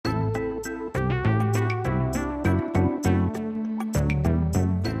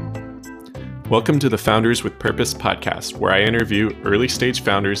Welcome to the Founders with Purpose podcast, where I interview early stage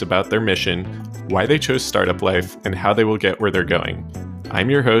founders about their mission, why they chose startup life, and how they will get where they're going. I'm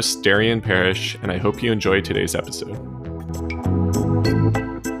your host, Darian Parrish, and I hope you enjoy today's episode.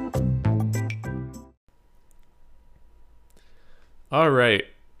 All right.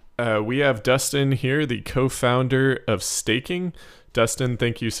 We have Dustin here, the co-founder of Staking. Dustin,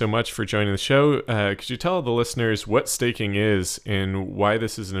 thank you so much for joining the show. Could you tell the listeners what staking is and why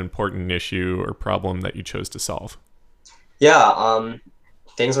this is an important issue or problem that you chose to solve? Yeah,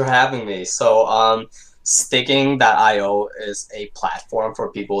 thanks for having me. So staking.io is a platform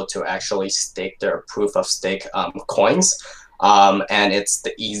for people to actually stake their proof of stake coins. And it's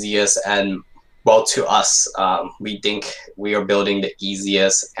the easiest and, well, to us, we think we are building the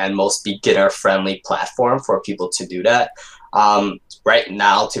easiest and most beginner-friendly platform for people to do that. Right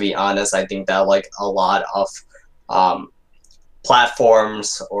now, to be honest, I think that like a lot of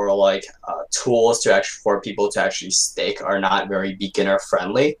platforms or like tools for people to actually stake are not very beginner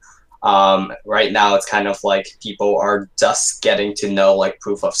friendly. Right now, it's kind of like people are just getting to know like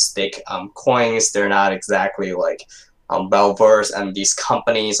proof of stake coins. They're not exactly like well versed, and these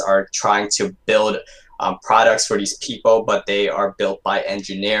companies are trying to build products for these people, but they are built by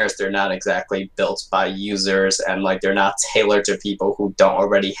engineers. They're not exactly built by users, and like they're not tailored to people who don't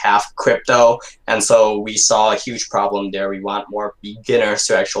already have crypto. And so we saw a huge problem there. We want more beginners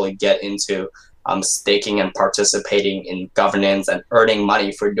to actually get into staking and participating in governance and earning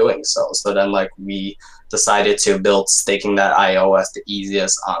money for doing so. So then like we decided to build staking.io as the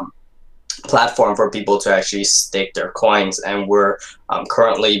easiest platform for people to actually stake their coins, and we're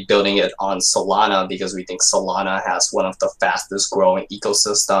currently building it on Solana because we think Solana has one of the fastest growing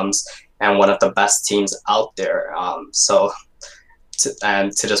ecosystems and one of the best teams out there. To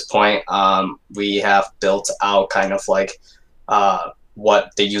this point, we have built out kind of like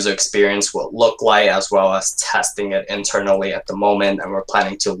what the user experience will look like, as well as testing it internally at the moment, and we're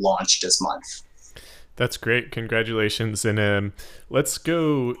planning to launch this month. That's great. Congratulations. And let's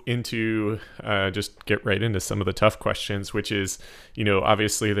go into just get right into some of the tough questions, which is,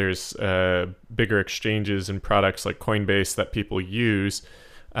 obviously there's bigger exchanges and products like Coinbase that people use.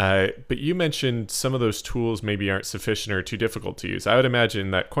 But you mentioned some of those tools maybe aren't sufficient or too difficult to use. I would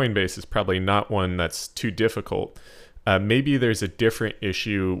imagine that Coinbase is probably not one that's too difficult. Maybe there's a different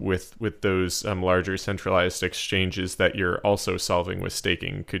issue with those larger centralized exchanges that you're also solving with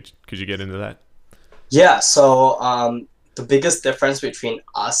staking. Could you get into that? Yeah, so the biggest difference between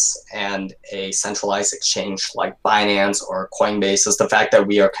us and a centralized exchange like Binance or Coinbase is the fact that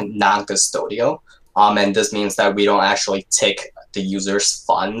we are non-custodial. And this means that we don't actually take the user's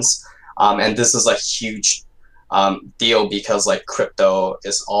funds. And this is a huge deal because like crypto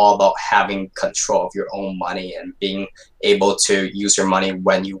is all about having control of your own money and being able to use your money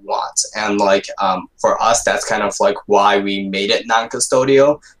when you want. And like for us, that's kind of like why we made it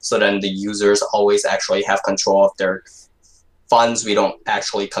non-custodial, so then the users always actually have control of their funds. We don't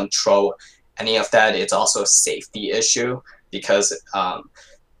actually control any of that. It's also a safety issue because of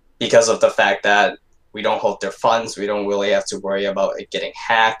the fact that we don't hold their funds. We don't really have to worry about it getting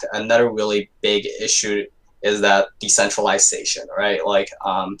hacked. Another really big issue is that decentralization, right? Like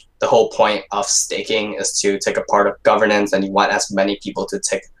the whole point of staking is to take a part of governance, and you want as many people to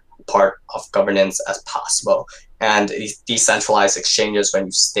take part of governance as possible. And these decentralized exchanges, when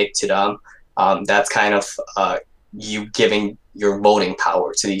you stake to them, that's kind of you giving your voting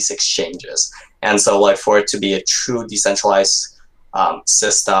power to these exchanges. And so like for it to be a true decentralized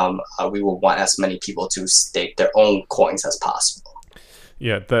system, we will want as many people to stake their own coins as possible.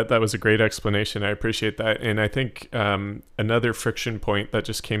 Yeah, that was a great explanation. I appreciate that. And I think another friction point that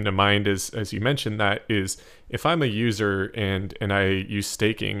just came to mind is, as you mentioned, that is if I'm a user and I use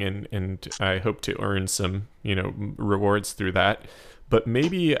staking and I hope to earn some, rewards through that, but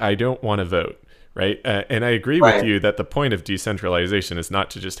maybe I don't want to vote, right? And I agree with you that the point of decentralization is not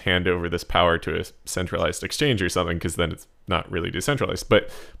to just hand over this power to a centralized exchange or something, because then it's not really decentralized.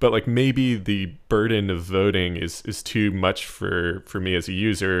 But like maybe the burden of voting is too much for me as a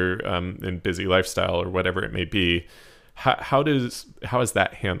user in busy lifestyle or whatever it may be. How is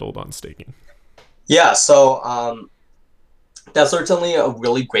that handled on staking? Yeah, so that's certainly a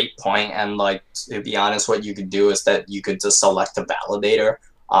really great point. And like, to be honest, what you could do is that you could just select a validator.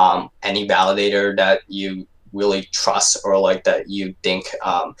 Any validator that you really trust or like that you think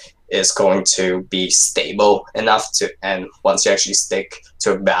is going to be stable enough to, and once you actually stick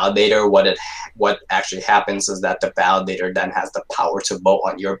to a validator, what actually happens is that the validator then has the power to vote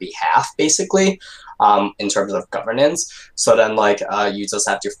on your behalf, basically, in terms of governance. So then like you just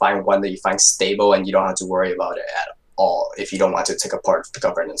have to find one that you find stable, and you don't have to worry about it at all if you don't want to take a part of the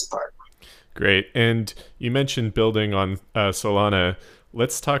governance part. Great. And you mentioned building on Solana.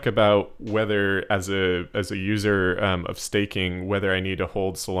 Let's talk about whether, as a user of staking, whether I need to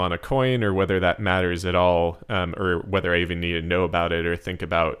hold Solana coin or whether that matters at all, or whether I even need to know about it or think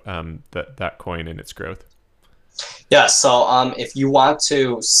about that coin and its growth. Yeah, so if you want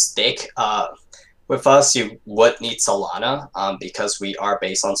to stake with us, you would need Solana because we are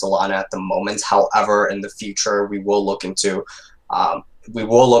based on Solana at the moment. However, in the future, um, we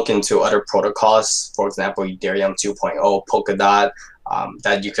will look into other protocols, for example, Ethereum 2.0, Polkadot,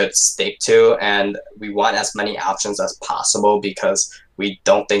 that you could stake to. And we want as many options as possible because we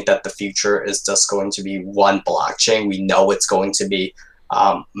don't think that the future is just going to be one blockchain. We know it's going to be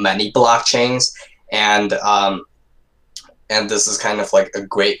many blockchains. And and this is kind of like a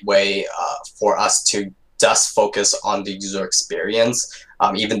great way for us to just focus on the user experience.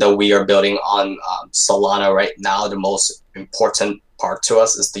 Even though we are building on Solana right now, the most important part to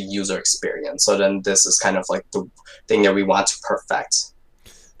us is the user experience. So then this is kind of like the thing that we want to perfect.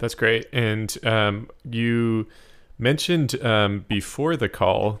 That's great. And you mentioned before the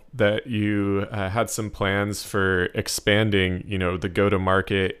call that you had some plans for expanding, the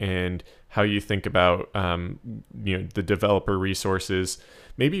go-to-market and how you think about, the developer resources.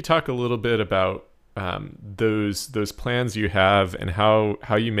 Maybe talk a little bit about those plans you have and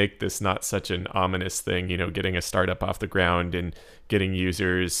how you make this not such an ominous thing, getting a startup off the ground and getting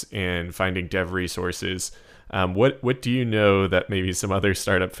users and finding dev resources. What do you know that maybe some other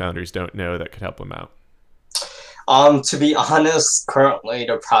startup founders don't know that could help them out? To be honest, currently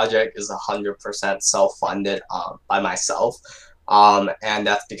the project is 100% self-funded by myself. And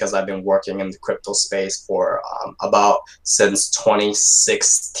that's because I've been working in the crypto space for about since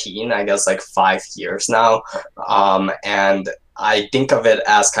 2016, I guess like 5 years now. And I think of it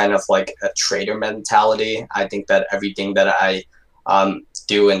as kind of like a trader mentality. I think that everything that I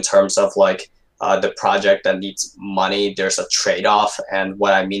do in terms of like the project that needs money, there's a trade-off. And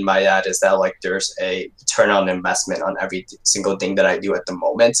what I mean by that is that like there's a return on investment on every single thing that I do at the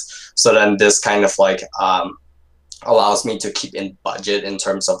moment. So then this kind of like allows me to keep in budget in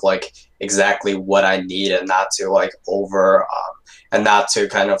terms of like exactly what I need and not to like and not to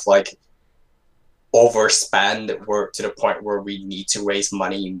kind of like overspend work to the point where we need to raise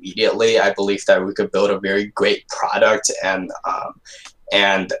money immediately. I believe that we could build a very great product and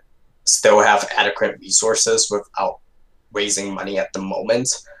still have adequate resources without raising money at the moment.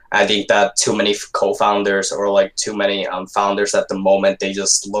 I think that too many co-founders or like too many founders at the moment, they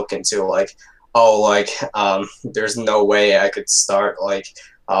just look into like, oh, like there's no way I could start like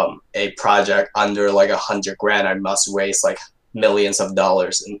a project under like 100 grand. I must raise like millions of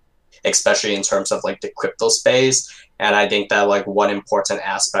dollars, and especially in terms of like the crypto space. And I think that like one important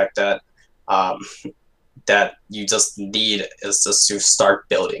aspect that that you just need is just to start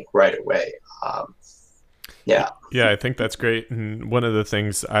building right away. Yeah. Yeah, I think that's great. And one of the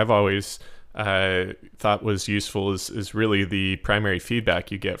things I've always thought was useful is really the primary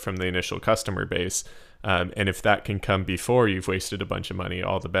feedback you get from the initial customer base. And if that can come before you've wasted a bunch of money,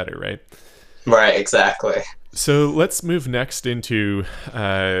 all the better, right? Right, exactly. So let's move next into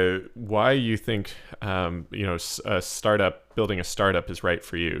why you think building a startup is right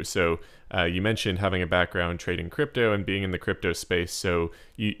for you. So you mentioned having a background trading crypto and being in the crypto space, so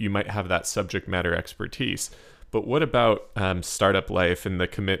you might have that subject matter expertise. But what about startup life and the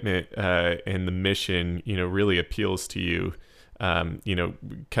commitment and the mission? Really appeals to you.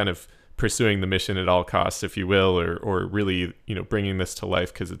 Kind of pursuing the mission at all costs, if you will, or really bringing this to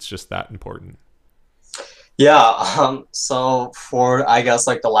life because it's just that important. Yeah, so for I guess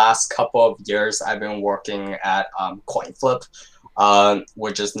like the last couple of years, I've been working at CoinFlip,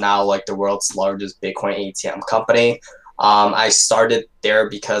 which is now like the world's largest Bitcoin ATM company. I started there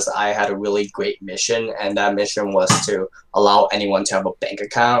because I had a really great mission, and that mission was to allow anyone to have a bank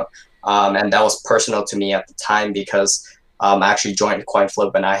account. And that was personal to me at the time because I actually joined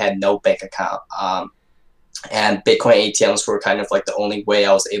CoinFlip and I had no bank account. And Bitcoin ATMs were kind of like the only way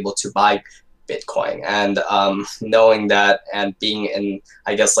I was able to buy Bitcoin. And knowing that and being in,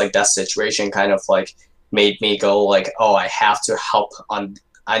 I guess, like that situation kind of like made me go like, oh, I have to help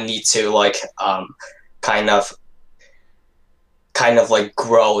I need to like kind of like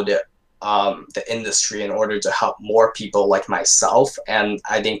grow the industry in order to help more people like myself. And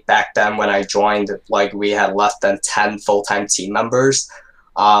I think back then when I joined, like we had less than 10 full-time team members.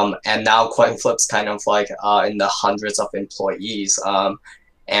 And now CoinFlip's kind of like in the hundreds of employees.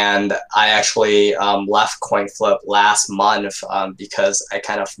 And I actually left CoinFlip last month because I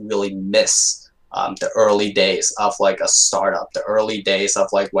kind of really miss the early days of like a startup, the early days of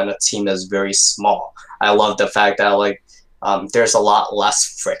like when a team is very small. I love the fact that like there's a lot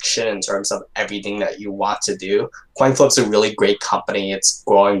less friction in terms of everything that you want to do. CoinFlip's a really great company. It's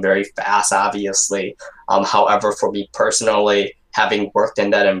growing very fast, obviously. However, for me personally, having worked in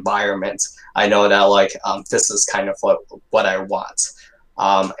that environment, I know that like this is kind of what I want.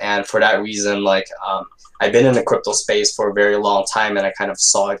 And for that reason, I've been in the crypto space for a very long time, and I kind of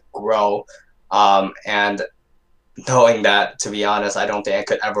saw it grow. And knowing that, to be honest, I don't think I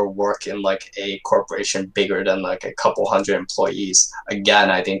could ever work in like a corporation bigger than like a couple hundred employees. Again,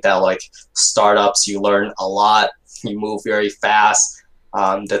 I think that like startups, you learn a lot, you move very fast.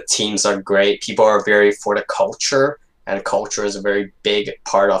 The teams are great. People are very for the culture, and culture is a very big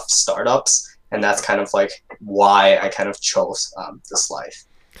part of startups. And that's kind of like why I kind of chose this life.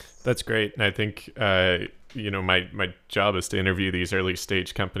 That's great. And I think, my job is to interview these early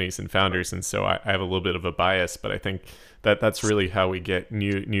stage companies and founders. And so I have a little bit of a bias, but I think that that's really how we get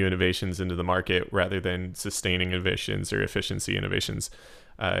new innovations into the market rather than sustaining innovations or efficiency innovations,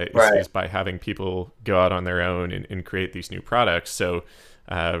 is by having people go out on their own and create these new products. So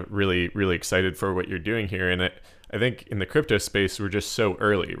really, really excited for what you're doing here. And I think in the crypto space, we're just so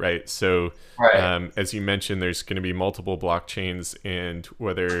early, right? So as you mentioned, there's going to be multiple blockchains, and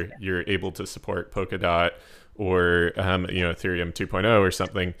whether you're able to support Polkadot or Ethereum 2.0 or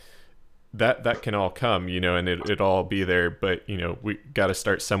something, that can all come, and it'll all be there. But we got to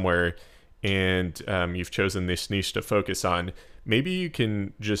start somewhere, and you've chosen this niche to focus on. Maybe you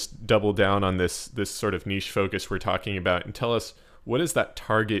can just double down on this sort of niche focus we're talking about, and tell us, what is that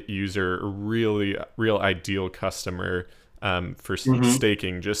target user, real ideal customer for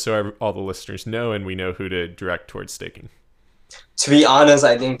staking, just so all the listeners know and we know who to direct towards staking? To be honest,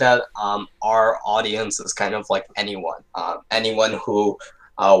 I think that our audience is kind of like anyone. Anyone who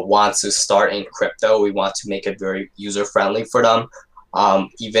wants to start in crypto, we want to make it very user-friendly for them.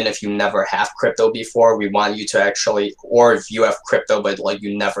 Even if you never have crypto before, we want you to actually, or if you have crypto but like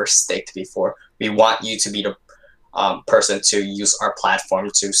you never staked before, we want you to be the person to use our platform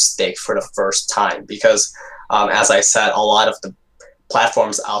to stake for the first time, because as I said, a lot of the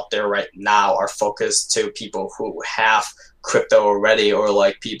platforms out there right now are focused to people who have crypto already, or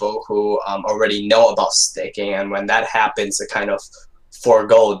like people who already know about staking. And when that happens, it kind of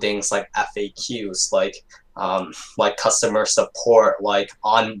forego things like FAQs, like customer support, like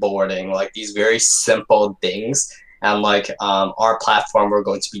onboarding, like these very simple things. And our platform, we're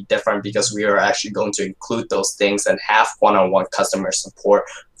going to be different because we are actually going to include those things and have one-on-one customer support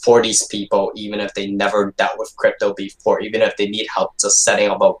for these people, even if they never dealt with crypto before, even if they need help just setting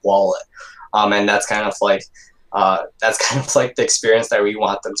up a wallet. And that's kind of like the experience that we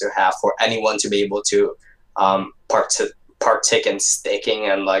want them to have, for anyone to be able to partake in staking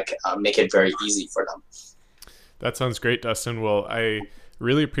and make it very easy for them. That sounds great, Dustin. Well, I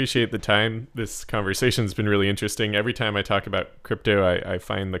really appreciate the time. This conversation's been really interesting. Every time I talk about crypto, I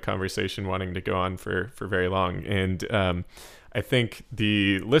find the conversation wanting to go on for very long. And I think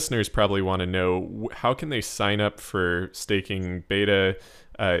the listeners probably want to know, how can they sign up for staking beta?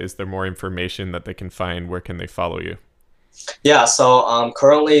 Is there more information that they can find? Where can they follow you? Yeah, so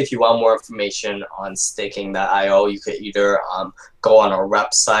currently, if you want more information on staking.io, you could either go on our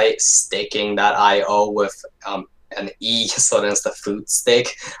website, staking.io with an E, so that's the food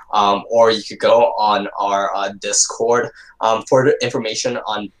stake, or you could go on our Discord. For the information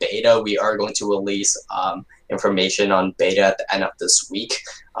on beta, we are going to release information on beta at the end of this week.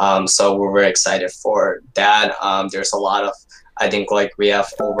 So we're very excited for that. There's a lot of, I think we have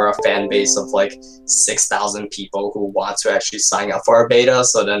over a fan base of 6,000 people who want to actually sign up for our beta.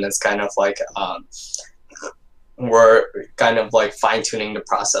 So then it's kind of we're kind of fine-tuning the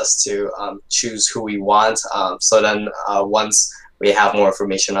process to choose who we want. So then once we have more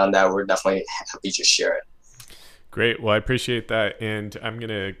information on that, we're definitely happy to share it. Great. Well, I appreciate that. And I'm going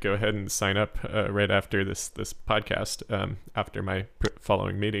to go ahead and sign up right after this podcast, after my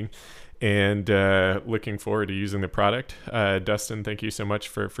following meeting. And looking forward to using the product. Dustin, thank you so much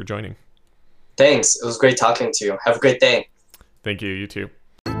for joining. Thanks. It was great talking to you. Have a great day. Thank you. You too.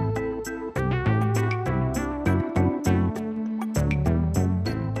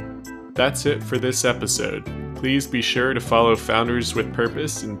 That's it for this episode. Please be sure to follow Founders with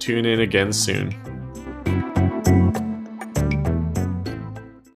Purpose and tune in again soon.